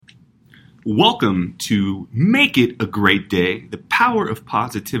Welcome to Make It a Great Day, The Power of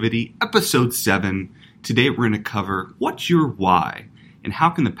Positivity, Episode 7. Today we're going to cover what's your why and how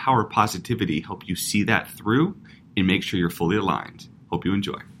can the power of positivity help you see that through and make sure you're fully aligned. Hope you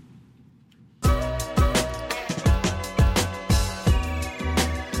enjoy.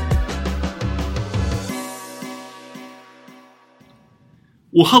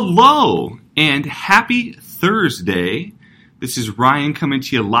 Well, hello and happy Thursday. This is Ryan coming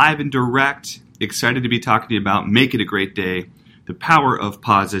to you live and direct. Excited to be talking to you about Make It a Great Day, the power of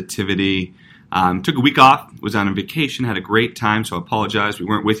positivity. Took a week off, was on a vacation, had a great time, so I apologize we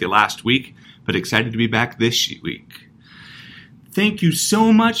weren't with you last week, but excited to be back this week. Thank you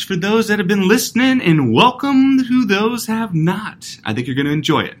so much for those that have been listening, and welcome to those that have not. I think you're going to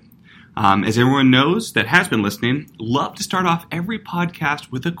enjoy it. As everyone knows that has been listening, love to start off every podcast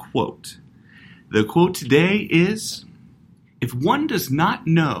with a quote. The quote today is, if one does not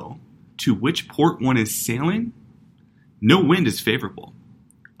know to which port one is sailing, no wind is favorable.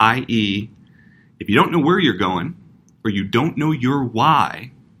 I.e., if you don't know where you're going, or you don't know your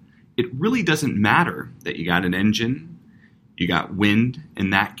why, it really doesn't matter that you got an engine, you got wind in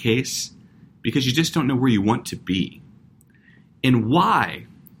that case, because you just don't know where you want to be. And why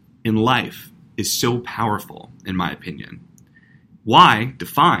in life is so powerful, in my opinion. Why,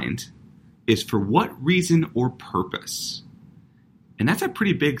 defined, is for what reason or purpose. And that's a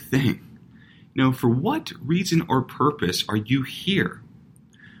pretty big thing. For what reason or purpose are you here?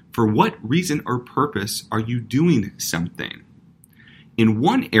 For what reason or purpose are you doing something? In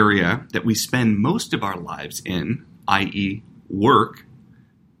one area that we spend most of our lives in, i.e. work,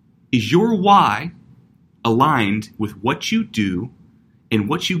 is your why aligned with what you do and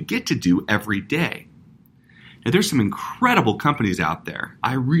what you get to do every day? Now, there's some incredible companies out there.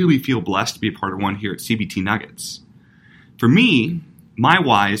 I really feel blessed to be a part of one here at CBT Nuggets. For me, my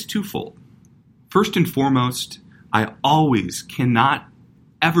why is twofold. First and foremost, I always cannot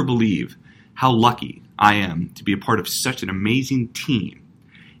ever believe how lucky I am to be a part of such an amazing team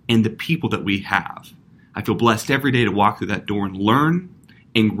and the people that we have. I feel blessed every day to walk through that door and learn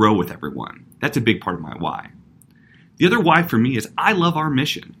and grow with everyone. That's a big part of my why. The other why for me is I love our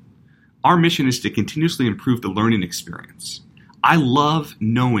mission. Our mission is to continuously improve the learning experience. I love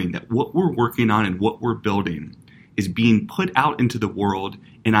knowing that what we're working on and what we're building is being put out into the world,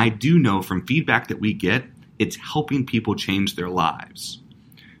 and I do know from feedback that we get, it's helping people change their lives.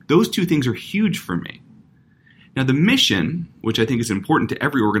 Those two things are huge for me. Now, the mission, which I think is important to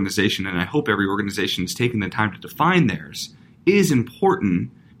every organization, and I hope every organization is taking the time to define theirs, is important,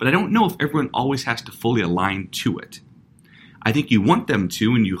 but I don't know if everyone always has to fully align to it. I think you want them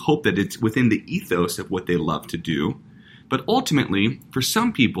to, and you hope that it's within the ethos of what they love to do, but ultimately, for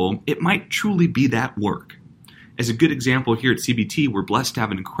some people, it might truly be that work. As a good example here at CBT, we're blessed to have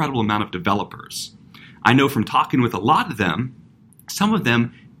an incredible amount of developers. I know from talking with a lot of them, some of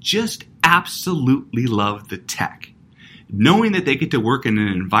them just absolutely love the tech. Knowing that they get to work in an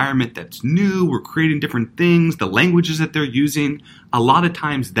environment that's new, we're creating different things, the languages that they're using, a lot of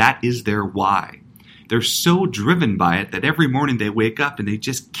times that is their why. They're so driven by it that every morning they wake up and they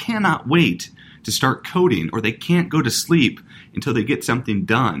just cannot wait to start coding, or they can't go to sleep until they get something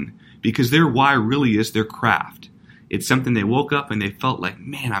done, because their why really is their craft. It's something they woke up and they felt like,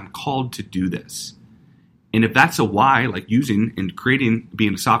 man, I'm called to do this. And if that's a why, like using and creating,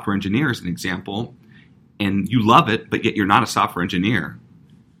 being a software engineer as an example, and you love it, but yet you're not a software engineer,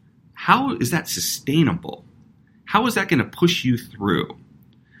 how is that sustainable? How is that going to push you through?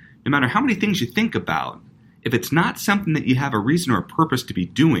 No matter how many things you think about, if it's not something that you have a reason or a purpose to be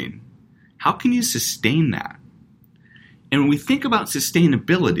doing, how can you sustain that? And when we think about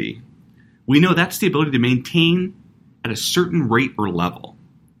sustainability, we know that's the ability to maintain at a certain rate or level,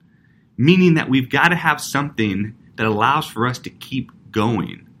 meaning that we've got to have something that allows for us to keep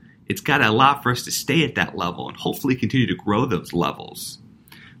going. It's got to allow for us to stay at that level and hopefully continue to grow those levels.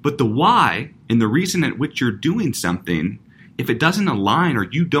 But the why and the reason at which you're doing something, if it doesn't align or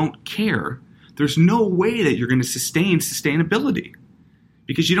you don't care, there's no way that you're going to sustain sustainability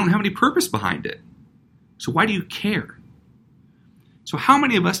because you don't have any purpose behind it. So why do you care? So how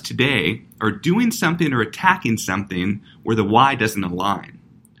many of us today are doing something or attacking something where the why doesn't align?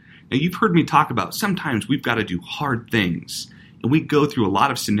 Now, you've heard me talk about sometimes we've got to do hard things, and we go through a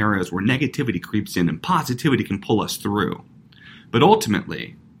lot of scenarios where negativity creeps in and positivity can pull us through. But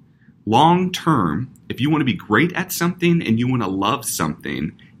ultimately, long term, if you want to be great at something and you want to love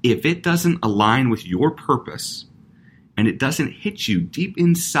something, if it doesn't align with your purpose and it doesn't hit you deep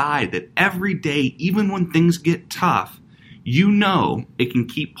inside that every day, even when things get tough, you know it can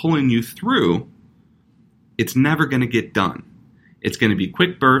keep pulling you through, it's never going to get done. It's going to be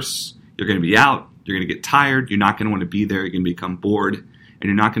quick bursts. You're going to be out, you're going to get tired, you're not going to want to be there, you're going to become bored, and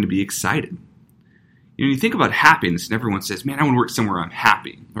you're not going to be excited. You think about happiness, and everyone says, man, I want to work somewhere I'm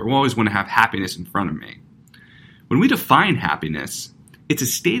happy, or I always want to have happiness in front of me. When we define happiness, it's a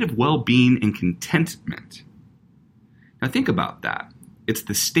state of well-being and contentment. Now think about that. It's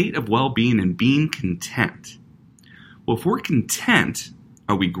the state of well-being and being content. Well, if we're content,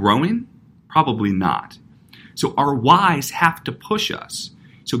 are we growing? Probably not. So our whys have to push us.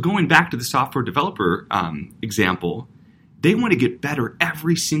 So going back to the software developer example, they want to get better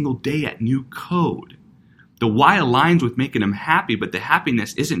every single day at new code. The why aligns with making them happy, but the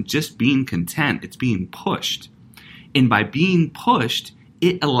happiness isn't just being content, it's being pushed. And by being pushed,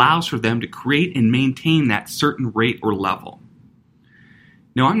 it allows for them to create and maintain that certain rate or level.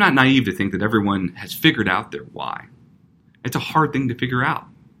 Now, I'm not naive to think that everyone has figured out their why. It's a hard thing to figure out.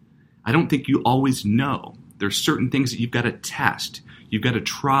 I don't think you always know. There's certain things that you've got to test, you've got to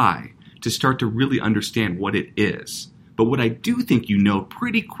try to start to really understand what it is. But what I do think you know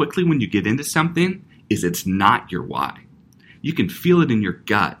pretty quickly when you get into something is it's not your why. You can feel it in your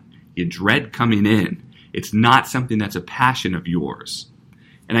gut. You dread coming in. It's not something that's a passion of yours.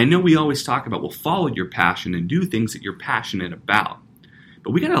 And I know we always talk about, well, follow your passion and do things that you're passionate about.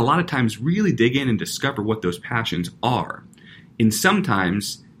 But we got to a lot of times really dig in and discover what those passions are. And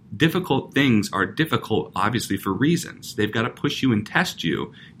sometimes difficult things are difficult, obviously, for reasons. They've got to push you and test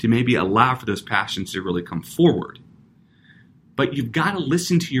you to maybe allow for those passions to really come forward. But you've got to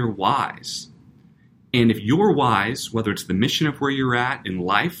listen to your whys. And if your whys, whether it's the mission of where you're at in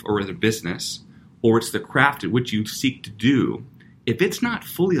life or in a business, or it's the craft at which you seek to do, if it's not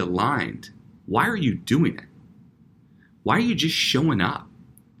fully aligned, why are you doing it? Why are you just showing up?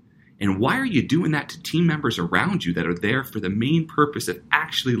 And why are you doing that to team members around you that are there for the main purpose of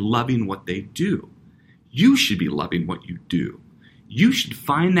actually loving what they do? You should be loving what you do. You should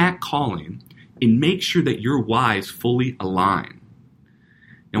find that calling and make sure that your whys fully align.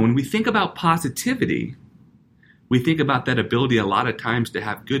 Now, when we think about positivity, we think about that ability a lot of times to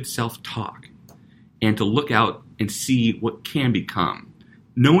have good self-talk and to look out and see what can become,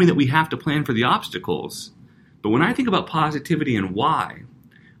 knowing that we have to plan for the obstacles. But when I think about positivity and why,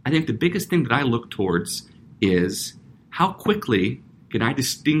 I think the biggest thing that I look towards is how quickly can I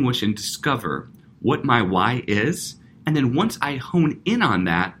distinguish and discover what my why is, and then once I hone in on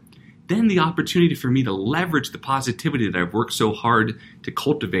that, then the opportunity for me to leverage the positivity that I've worked so hard to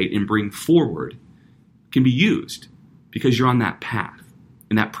cultivate and bring forward can be used because you're on that path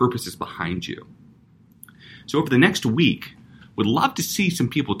and that purpose is behind you. So over the next week, would love to see some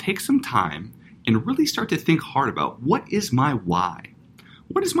people take some time and really start to think hard about what is my why?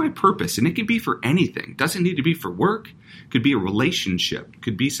 What is my purpose? And it could be for anything. It doesn't need to be for work. It could be a relationship. It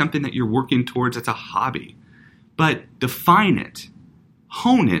could be something that you're working towards that's a hobby. But define it,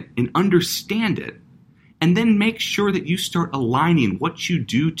 hone it, and understand it. And then make sure that you start aligning what you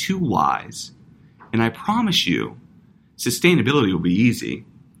do to whys. And I promise you, sustainability will be easy.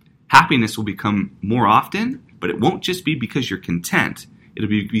 Happiness will become more often, but it won't just be because you're content. It'll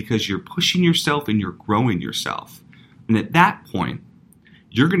be because you're pushing yourself and you're growing yourself. And at that point,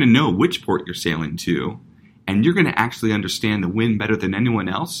 you're going to know which port you're sailing to, and you're going to actually understand the wind better than anyone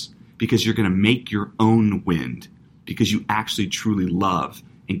else because you're going to make your own wind because you actually truly love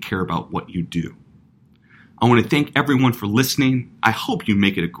and care about what you do. I want to thank everyone for listening. I hope you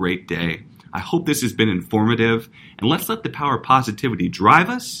make it a great day. I hope this has been informative, and let's let the power of positivity drive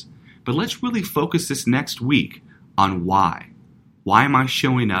us, but let's really focus this next week on why. Why am I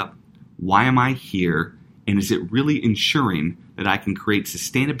showing up? Why am I here? And is it really ensuring that I can create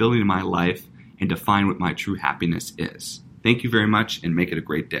sustainability in my life and define what my true happiness is? Thank you very much and make it a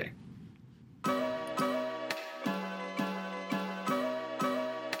great day.